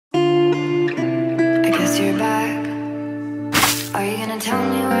gonna tell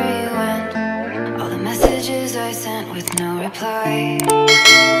me where you went? All the messages I sent with no reply.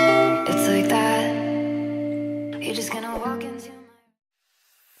 It's like that. You're just gonna walk into my...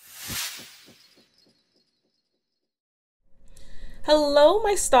 Hello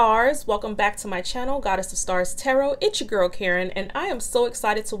my stars, welcome back to my channel, Goddess of Stars Tarot. It's your girl Karen, and I am so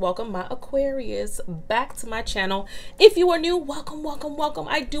excited to welcome my Aquarius back to my channel. If you are new, welcome, welcome, welcome.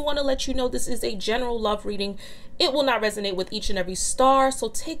 I do want to let you know this is a general love reading. It will not resonate with each and every star, so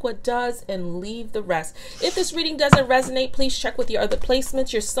take what does and leave the rest. If this reading doesn't resonate, please check with your other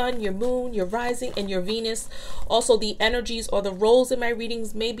placements, your sun, your moon, your rising, and your Venus. Also, the energies or the roles in my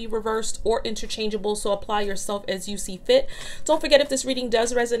readings may be reversed or interchangeable, so apply yourself as you see fit. Don't forget, if this reading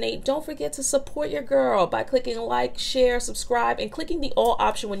does resonate, don't forget to support your girl by clicking like, share, subscribe, and clicking the all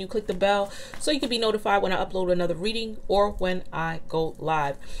option when you click the bell so you can be notified when I upload another reading or when I go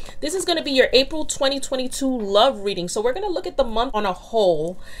live. This is going to be your April 2022 love reading. So we're going to look at the month on a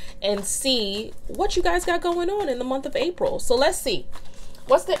whole and see what you guys got going on in the month of April. So let's see.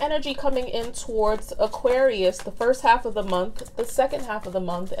 What's the energy coming in towards Aquarius, the first half of the month, the second half of the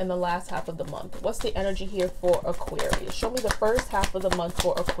month, and the last half of the month? What's the energy here for Aquarius? Show me the first half of the month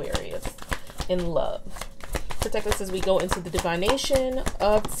for Aquarius in love. Protect us as we go into the divination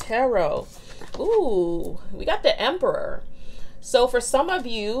of tarot. Ooh, we got the Emperor. So for some of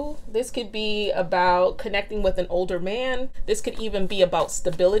you, this could be about connecting with an older man. This could even be about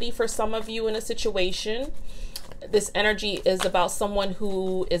stability for some of you in a situation. This energy is about someone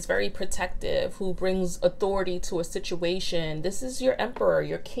who is very protective, who brings authority to a situation. This is your emperor,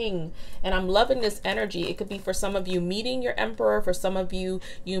 your king, and I'm loving this energy. It could be for some of you meeting your emperor. For some of you,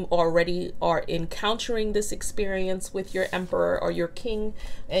 you already are encountering this experience with your emperor or your king,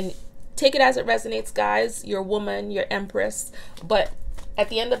 and take it as it resonates, guys. Your woman, your empress. But at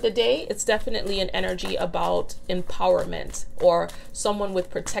the end of the day, it's definitely an energy about empowerment, or someone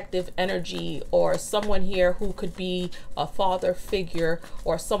with protective energy, or someone here who could be a father figure,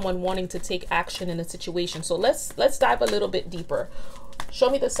 or someone wanting to take action in a situation. So let's dive a little bit deeper. Show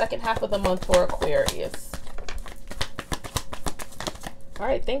me the second half of the month for Aquarius. All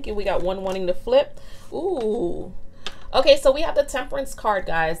right, thank you. We got one wanting to flip. Ooh. Okay, so we have the Temperance card,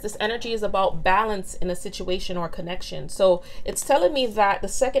 guys. This energy is about balance in a situation or connection. So it's telling me that the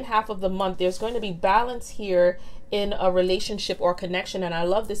second half of the month, there's going to be balance here in a relationship or connection. And I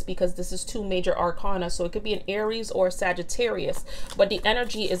love this because this is two major arcana. So it could be an Aries or a Sagittarius, but the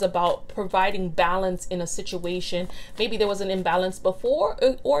energy is about providing balance in a situation. Maybe there was an imbalance before,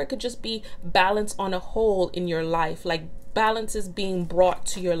 or it could just be balance on a whole in your life. Like balance is being brought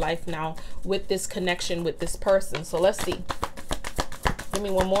to your life now with this connection with this person. So let's see. Give me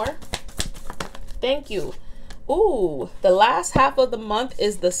one more. Thank you. Ooh, the last half of the month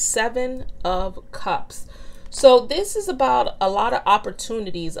is the Seven of Cups. So this is about a lot of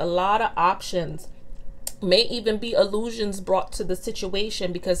opportunities, a lot of options. May even be illusions brought to the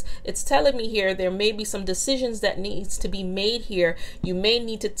situation, because it's telling me here there may be some decisions that needs to be made here. You may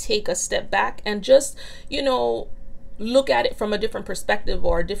need to take a step back and just, you know, look at it from a different perspective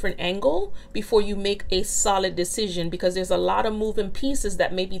or a different angle before you make a solid decision, because there's a lot of moving pieces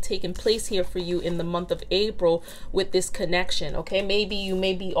that may be taking place here for you in the month of April with this connection. Okay, maybe you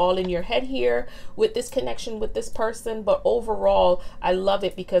may be all in your head here with this connection with this person, but overall I love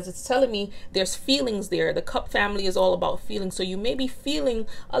it because it's telling me there's feelings there. The Cup family is all about feelings, so you may be feeling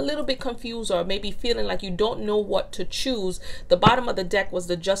a little bit confused, or maybe feeling like you don't know what to choose. The bottom of the deck was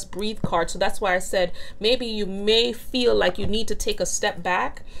the Just Breathe card, so that's why I said maybe you may feel like you need to take a step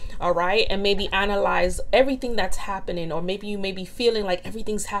back, all right, and maybe analyze everything that's happening. Or maybe you may be feeling like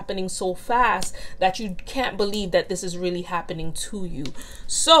everything's happening so fast that you can't believe that this is really happening to you.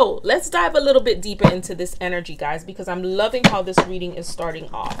 So let's dive a little bit deeper into this energy, guys, because I'm loving how this reading is starting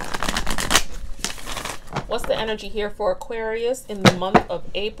off. What's the energy here for Aquarius in the month of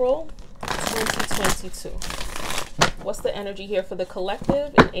April 2022? What's the energy here for the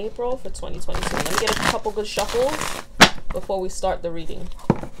collective in April for 2022? Let me get a couple good shuffles before we start the reading,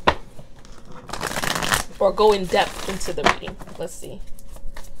 or go in depth into the reading. Let's see.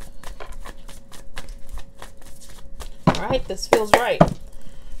 All right, this feels right.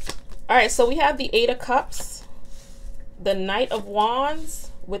 All right, so we have the Eight of Cups, the Knight of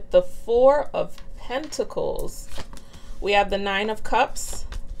Wands with the Four of Pentacles. We have the Nine of Cups,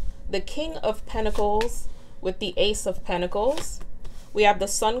 the King of Pentacles with the Ace of Pentacles. We have the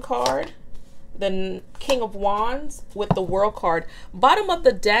Sun card, the King of Wands with the World card. Bottom of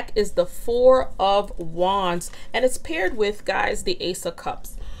the deck is the Four of Wands, and it's paired with, guys, the Ace of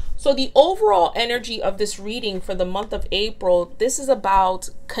Cups. So the overall energy of this reading for the month of April, this is about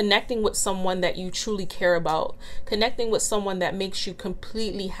connecting with someone that you truly care about, connecting with someone that makes you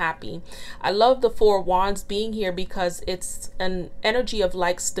completely happy. I love the Four of Wands being here because it's an energy of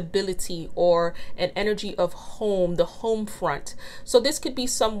like stability, or an energy of home, the home front. So this could be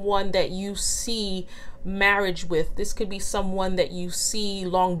someone that you see marriage with. This could be someone that you see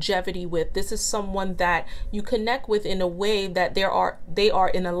longevity with. This is someone that you connect with in a way that they are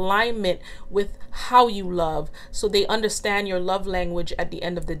in alignment with how you love, so they understand your love language at the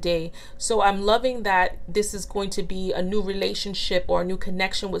end of the day. So I'm loving that this is going to be a new relationship or a new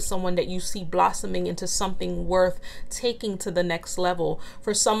connection with someone that you see blossoming into something worth taking to the next level.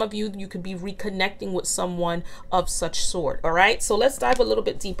 For some of you, you could be reconnecting with someone of such sort. All right, so let's dive a little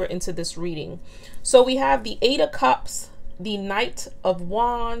bit deeper into this reading. So we have the Eight of Cups, the Knight of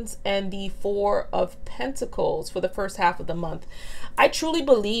Wands, and the Four of Pentacles for the first half of the month. I truly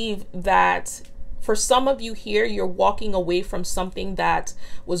believe that for some of you here, you're walking away from something that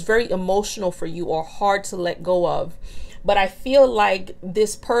was very emotional for you or hard to let go of. But I feel like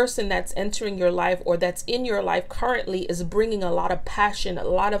this person that's entering your life, or that's in your life currently, is bringing a lot of passion, a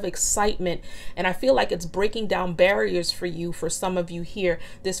lot of excitement. And I feel like it's breaking down barriers for you. For some of you here,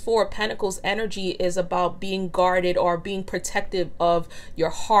 this Four of Pentacles energy is about being guarded or being protective of your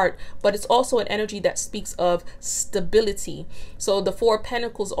heart. But it's also an energy that speaks of stability. So the Four of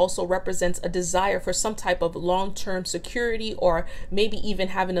Pentacles also represents a desire for some type of long-term security, or maybe even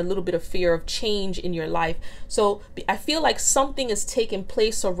having a little bit of fear of change in your life. So I feel like something is taking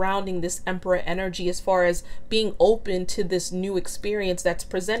place surrounding this Emperor energy as far as being open to this new experience that's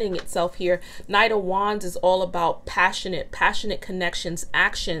presenting itself here. Knight of Wands is all about passionate connections,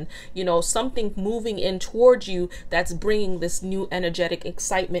 action, you know, something moving in towards you that's bringing this new energetic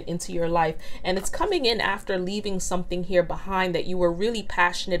excitement into your life. And it's coming in after leaving something here behind that you were really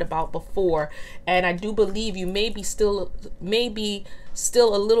passionate about before. And I do believe you may be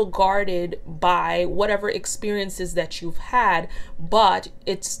still a little guarded by whatever experiences that you've had, but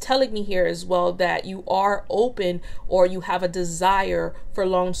it's telling me here as well that you are open, or you have a desire for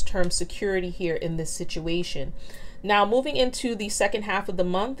long-term security here in this situation. Now, moving into the second half of the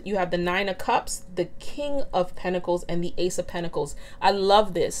month, you have the Nine of Cups, the King of Pentacles, and the Ace of Pentacles. I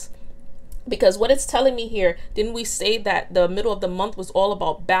love this, because what it's telling me here, didn't we say that the middle of the month was all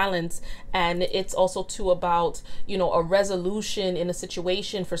about balance? And it's also too about, you know, a resolution in a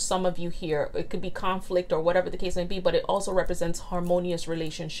situation for some of you here. It could be conflict or whatever the case may be, but it also represents harmonious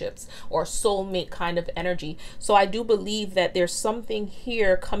relationships or soulmate kind of energy. So I do believe that there's something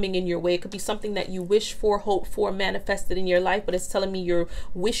here coming in your way. It could be something that you wish for, hope for, manifested in your life, but it's telling me your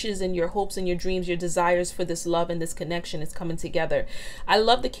wishes and your hopes and your dreams, your desires for this love and this connection is coming together. I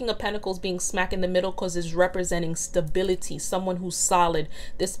love the King of Pentacles being smack in the middle because it's representing stability, someone who's solid.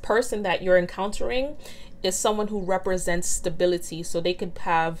 This person that you're encountering is someone who represents stability. So they could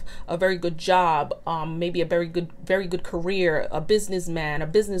have a very good job, maybe a very good career, a businessman, a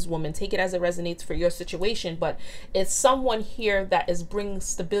businesswoman, take it as it resonates for your situation. But it's someone here that is bringing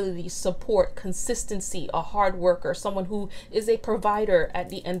stability, support, consistency, a hard worker, someone who is a provider at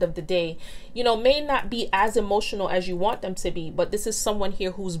the end of the day. You know, may not be as emotional as you want them to be, but this is someone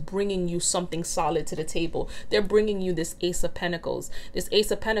here who's bringing you something solid to the table. They're bringing you this Ace of Pentacles. This Ace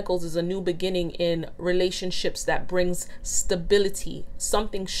of Pentacles is a new beginning in relationships that brings stability,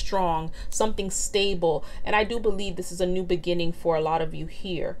 something strong, something stable. And I do believe this is a new beginning for a lot of you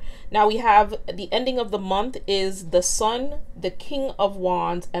here. Now we have the ending of the month is the Sun, the King of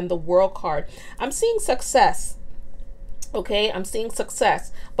Wands, and the World card. I'm seeing success. Okay, I'm seeing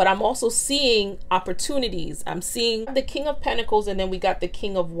success, but I'm also seeing opportunities. I'm seeing the King of Pentacles, and then we got the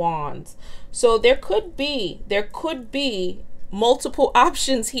King of Wands. So there could be multiple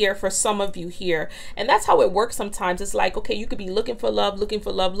options here for some of you here. And that's how it works sometimes. It's like, okay, you could be looking for love, looking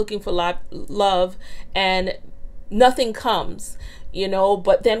for love, and nothing comes, you know,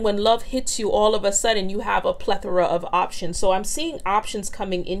 but then when love hits you, all of a sudden you have a plethora of options. So I'm seeing options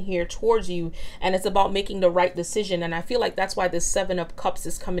coming in here towards you, and it's about making the right decision. And I feel like that's why this Seven of Cups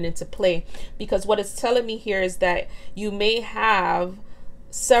is coming into play, because what it's telling me here is that you may have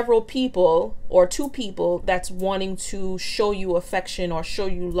several people or two people that's wanting to show you affection or show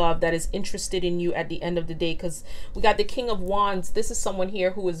you love, that is interested in you at the end of the day. Because we got the King of Wands. This is someone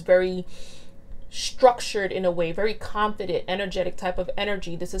here who is very structured in a way, very confident, energetic type of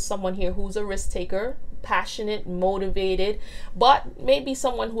energy. This is someone here who's a risk taker, passionate, motivated, but maybe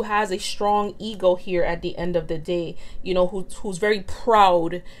someone who has a strong ego here at the end of the day, you know, who's very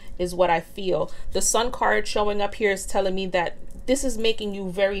proud is what I feel. The Sun card showing up here is telling me that this is making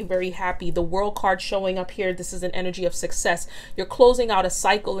you very, very happy. The World card showing up here, this is an energy of success. You're closing out a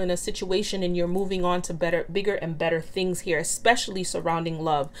cycle in a situation and you're moving on to better, bigger and better things here, especially surrounding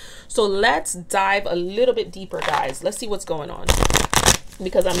love. So let's dive a little bit deeper, guys. Let's see what's going on,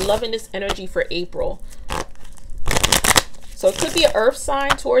 because I'm loving this energy for April. So it could be an earth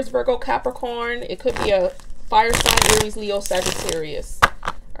sign, Taurus, Virgo, Capricorn. It could be a fire sign, Aries, Leo, Sagittarius.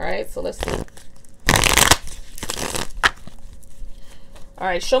 All right, so let's see. All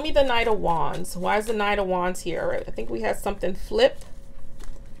right, show me the Knight of Wands. Why is the Knight of Wands here? I think we had something flip.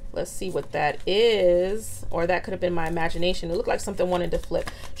 Let's see what that is. Or that could have been my imagination. It looked like something wanted to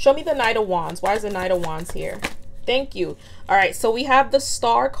flip. Show me the Knight of Wands. Why is the Knight of Wands here? Thank you. All right, so we have the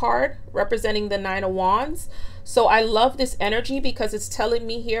Star card representing the Knight of Wands. So I love this energy because it's telling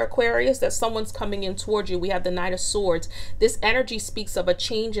me here, Aquarius, that someone's coming in towards you. We have the Knight of Swords. This energy speaks of a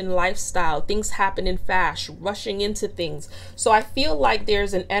change in lifestyle, things happening fast, rushing into things. So I feel like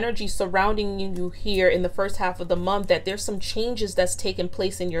there's an energy surrounding you here in the first half of the month, that there's some changes that's taken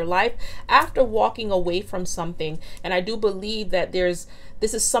place in your life after walking away from something. And I do believe that this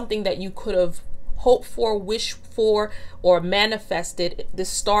is something that you could have hoped for, wished for, or manifested. This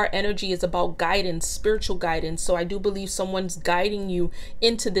star energy is about guidance, spiritual guidance. So I do believe someone's guiding you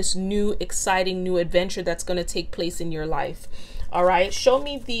into this new, exciting new adventure that's going to take place in your life. All right, show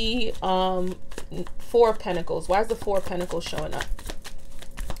me the Four of Pentacles. Why is the Four of Pentacles showing up?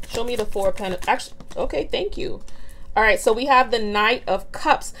 Show me the Four of Pentacles. Actually, okay, thank you. All right, so we have the Knight of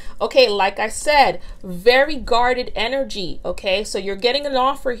Cups. Okay, like I said, very guarded energy. Okay, so you're getting an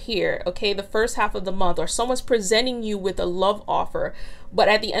offer here, okay, the first half of the month, or someone's presenting you with a love offer. But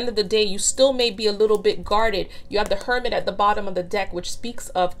at the end of the day, you still may be a little bit guarded. You have the Hermit at the bottom of the deck, which speaks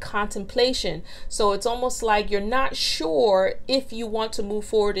of contemplation. So it's almost like you're not sure if you want to move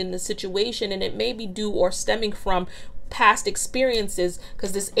forward in the situation, and it may be due or stemming from past experiences,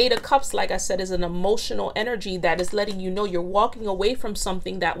 because this Eight of Cups, like I said, is an emotional energy that is letting you know you're walking away from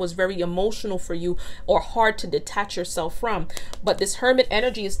something that was very emotional for you or hard to detach yourself from. But this Hermit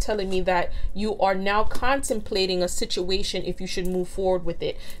energy is telling me that you are now contemplating a situation if you should move forward with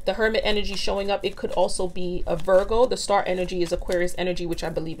it. The Hermit energy showing up, it could also be a Virgo. The star energy is Aquarius energy, which I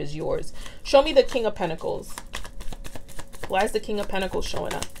believe is yours. Show me the King of Pentacles. Why is the King of Pentacles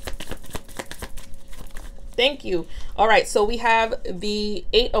showing up? Thank you. All right, so we have the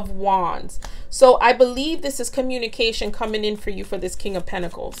Eight of Wands. So I believe this is communication coming in for you for this King of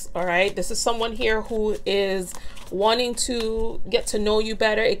Pentacles. All right, this is someone here who is wanting to get to know you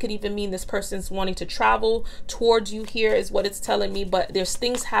better. It could even mean this person's wanting to travel towards you here, is what it's telling me. But there's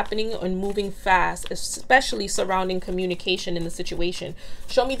things happening and moving fast, especially surrounding communication in the situation.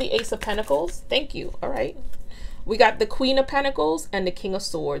 Show me the Ace of Pentacles. Thank you. All right. We got the Queen of Pentacles and the King of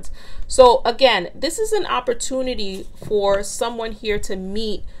Swords. So again, this is an opportunity for someone here to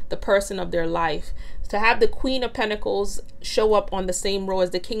meet the person of their life. To have the Queen of Pentacles show up on the same row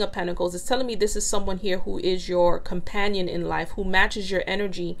as the King of Pentacles is telling me this is someone here who is your companion in life, who matches your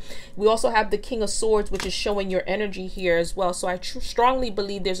energy. We also have the King of Swords, which is showing your energy here as well. So I strongly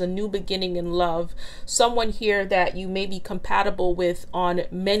believe there's a new beginning in love. Someone here that you may be compatible with on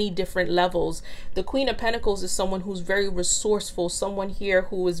many different levels. The Queen of Pentacles is someone who's very resourceful, someone here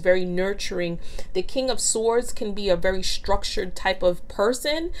who is very nurturing. The King of Swords can be a very structured type of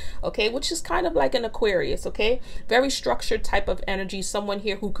person, okay, which is kind of like an Aquarius, okay? Very structured type of energy, someone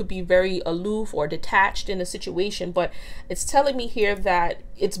here who could be very aloof or detached in a situation, but it's telling me here that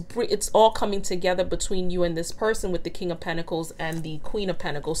it's all coming together between you and this person with the King of Pentacles and the Queen of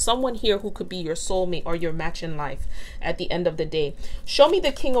Pentacles. Someone here who could be your soulmate or your match in life at the end of the day. Show me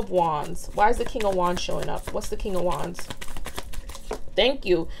the King of Wands. Why is the King of Wands showing up? What's the King of Wands? Thank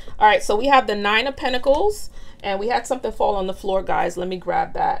you. All right, so we have the Nine of Pentacles, and we had something fall on the floor, guys. Let me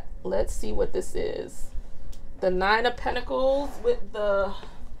grab that. Let's see what this is. The Nine of Pentacles with the...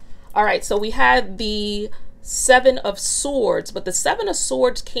 All right, so we had the Seven of Swords, but the Seven of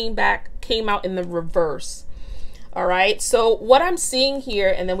Swords came out in the reverse. All right, so what I'm seeing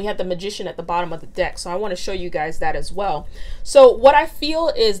here, and then we have the Magician at the bottom of the deck, so I want to show you guys that as well. So what I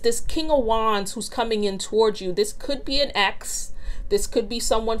feel is this King of Wands who's coming in towards you, this could be an ex. This could be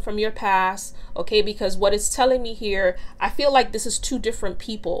someone from your past, okay? Because what it's telling me here, I feel like this is two different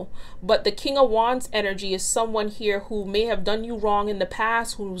people. But the King of Wands energy is someone here who may have done you wrong in the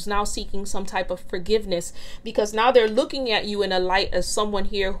past, who's now seeking some type of forgiveness, because now they're looking at you in a light as someone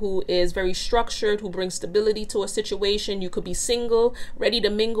here who is very structured, who brings stability to a situation. You could be single, ready to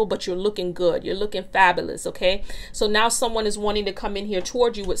mingle, but you're looking good. You're looking fabulous, okay? So now someone is wanting to come in here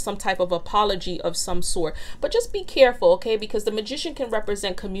towards you with some type of apology of some sort. But just be careful, okay? Because the Magician Magician can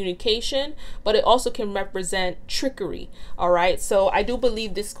represent communication, but it also can represent trickery. All right. So I do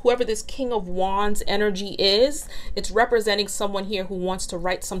believe this, whoever this King of Wands energy is, it's representing someone here who wants to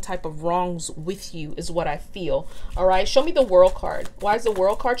right some type of wrongs with you, is what I feel. All right. Show me the World card. Why is the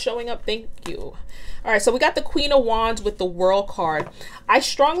World card showing up? Thank you. All right, so we got the Queen of Wands with the World card. I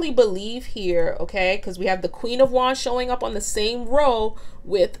strongly believe here, okay, because we have the Queen of Wands showing up on the same row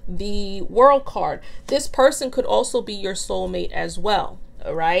with the World card. This person could also be your soulmate as well,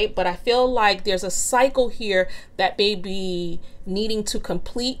 all right? But I feel like there's a cycle here that may be needing to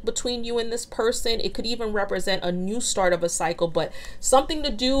complete between you and this person. It could even represent a new start of a cycle, but something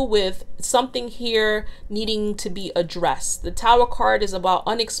to do with something here needing to be addressed. The Tower card is about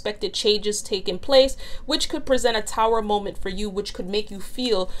unexpected changes taking place, which could present a Tower moment for you, which could make you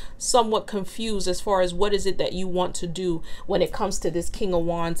feel somewhat confused as far as what is it that you want to do when it comes to this King of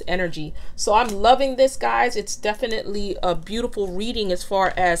Wands energy. So I'm loving this, guys. It's definitely a beautiful reading as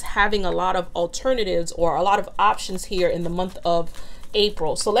far as having a lot of alternatives or a lot of options here in the month of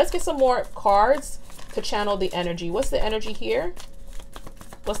April. So let's get some more cards to channel the energy. What's the energy here?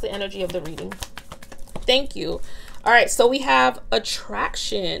 What's the energy of the reading? Thank you. All right, so we have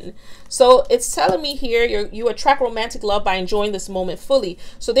attraction. So it's telling me here you attract romantic love by enjoying this moment fully.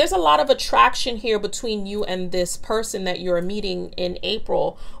 So there's a lot of attraction here between you and this person that you're meeting in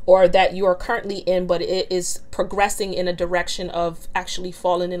April, or that you are currently in, but it is progressing in a direction of actually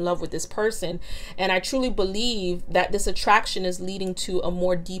falling in love with this person. And I truly believe that this attraction is leading to a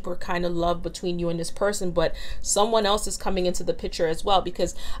more deeper kind of love between you and this person, but someone else is coming into the picture as well,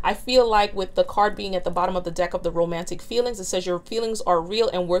 because I feel like with the card being at the bottom of the deck of the romantic feelings, it says your feelings are real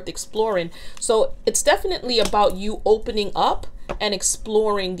and worth exploring. So it's definitely about you opening up and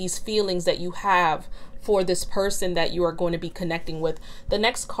exploring these feelings that you have for this person that you are going to be connecting with. The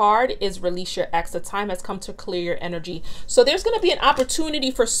next card is release your ex. The time has come to clear your energy. So there's going to be an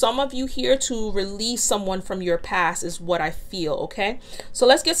opportunity for some of you here to release someone from your past, is what I feel. Okay, so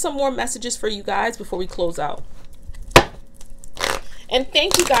let's get some more messages for you guys before we close out. And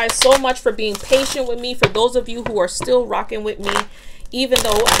thank you guys so much for being patient with me. For those of you who are still rocking with me, even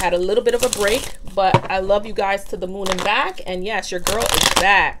though I had a little bit of a break, but I love you guys to the moon and back. And yes, your girl is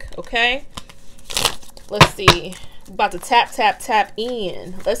back. Okay, let's see. I'm about to tap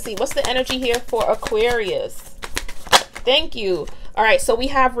in. Let's see, what's the energy here for Aquarius? Thank you. All right, so we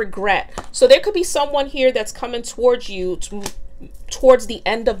have regret. So there could be someone here that's coming towards you towards the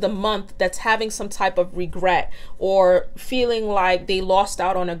end of the month that's having some type of regret or feeling like they lost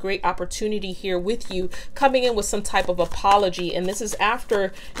out on a great opportunity here with you, coming in with some type of apology. And this is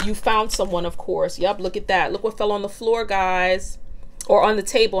after you found someone, of course. Yep, look at that. Look what fell on the floor, guys. Or on the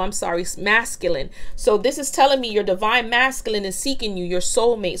table, I'm sorry, masculine. So this is telling me your divine masculine is seeking you, your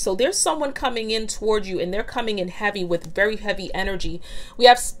soulmate. So there's someone coming in towards you, and they're coming in heavy with very heavy energy. We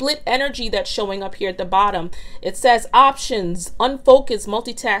have split energy that's showing up here at the bottom. It says options, unfocused,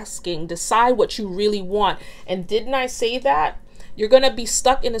 multitasking, decide what you really want. And didn't I say that? You're going to be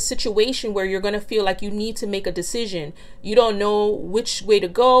stuck in a situation where you're going to feel like you need to make a decision. You don't know which way to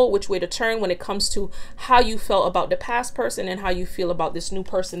go, which way to turn when it comes to how you felt about the past person and how you feel about this new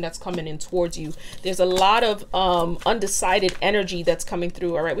person that's coming in towards you. There's a lot of undecided energy that's coming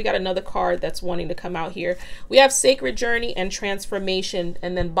through. All right, we got another card that's wanting to come out here. We have sacred journey and transformation,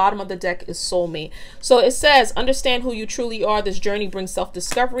 and then bottom of the deck is soulmate. So it says understand who you truly are. This journey brings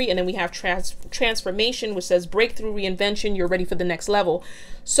self-discovery. And then we have transformation, which says breakthrough, reinvention. You're ready for the next level.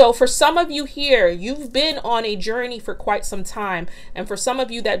 So for some of you here, you've been on a journey for quite some time. And for some of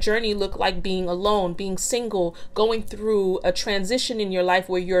you, that journey looked like being alone, being single, going through a transition in your life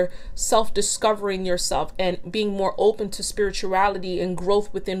where you're self-discovering yourself and being more open to spirituality and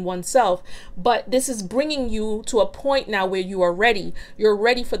growth within oneself. But this is bringing you to a point now where you are ready. You're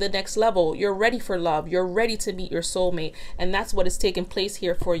ready for the next level. You're ready for love. You're ready to meet your soulmate. And that's what is taking place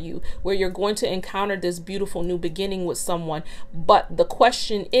here for you, where you're going to encounter this beautiful new beginning with someone. But the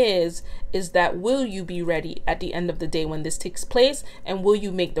question is that will you be ready at the end of the day when this takes place? And will you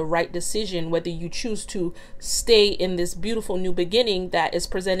make the right decision, whether you choose to stay in this beautiful new beginning that is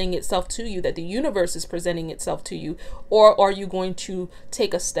presenting itself to you, that the universe is presenting itself to you, or are you going to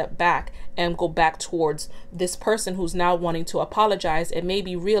take a step back and go back towards this person who's now wanting to apologize and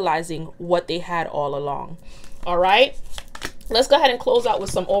maybe realizing what they had all along? All right, let's go ahead and close out with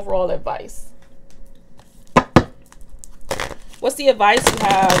some overall advice. What's the advice you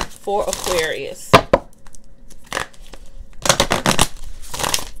have for Aquarius?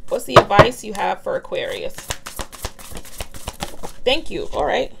 What's the advice you have for Aquarius? Thank you. All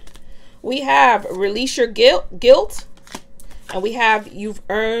right. We have release your guilt. And we have you've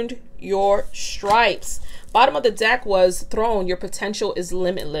earned your stripes. Bottom of the deck was Throne. Your potential is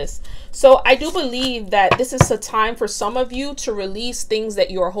limitless. So I do believe that this is a time for some of you to release things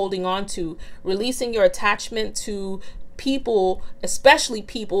that you are holding on to, releasing your attachment to people, especially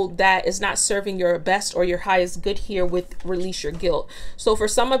people that is not serving your best or your highest good here with release your guilt. So for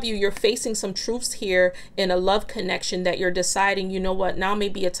some of you, you're facing some truths here in a love connection that you're deciding, you know what, now may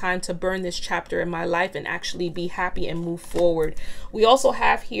be a time to burn this chapter in my life and actually be happy and move forward. We also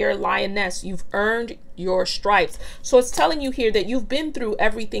have here Lioness. You've earned your stripes. So it's telling you here that you've been through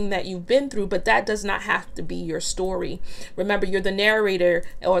everything that you've been through, but that does not have to be your story. Remember, you're the narrator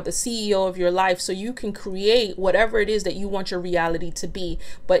or the CEO of your life, so you can create whatever it is that you want your reality to be.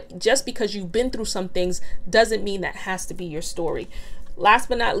 But just because you've been through some things doesn't mean that has to be your story. Last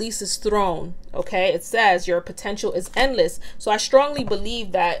but not least is Throne. Okay, it says your potential is endless. So I strongly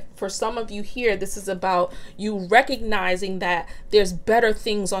believe that for some of you here, this is about you recognizing that there's better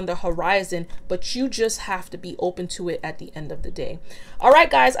things on the horizon, but you just have to be open to it at the end of the day. All right,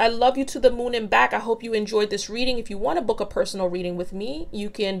 guys, I love you to the moon and back. I hope you enjoyed this reading. If you want to book a personal reading with me,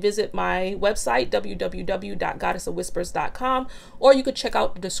 you can visit my website, www.goddessofwhispers.com, or you could check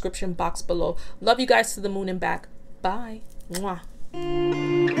out the description box below. Love you guys to the moon and back. Bye. Mwah.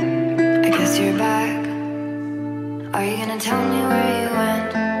 I guess you're back. Are you gonna tell me where you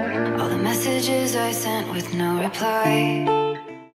went? All the messages I sent with no reply.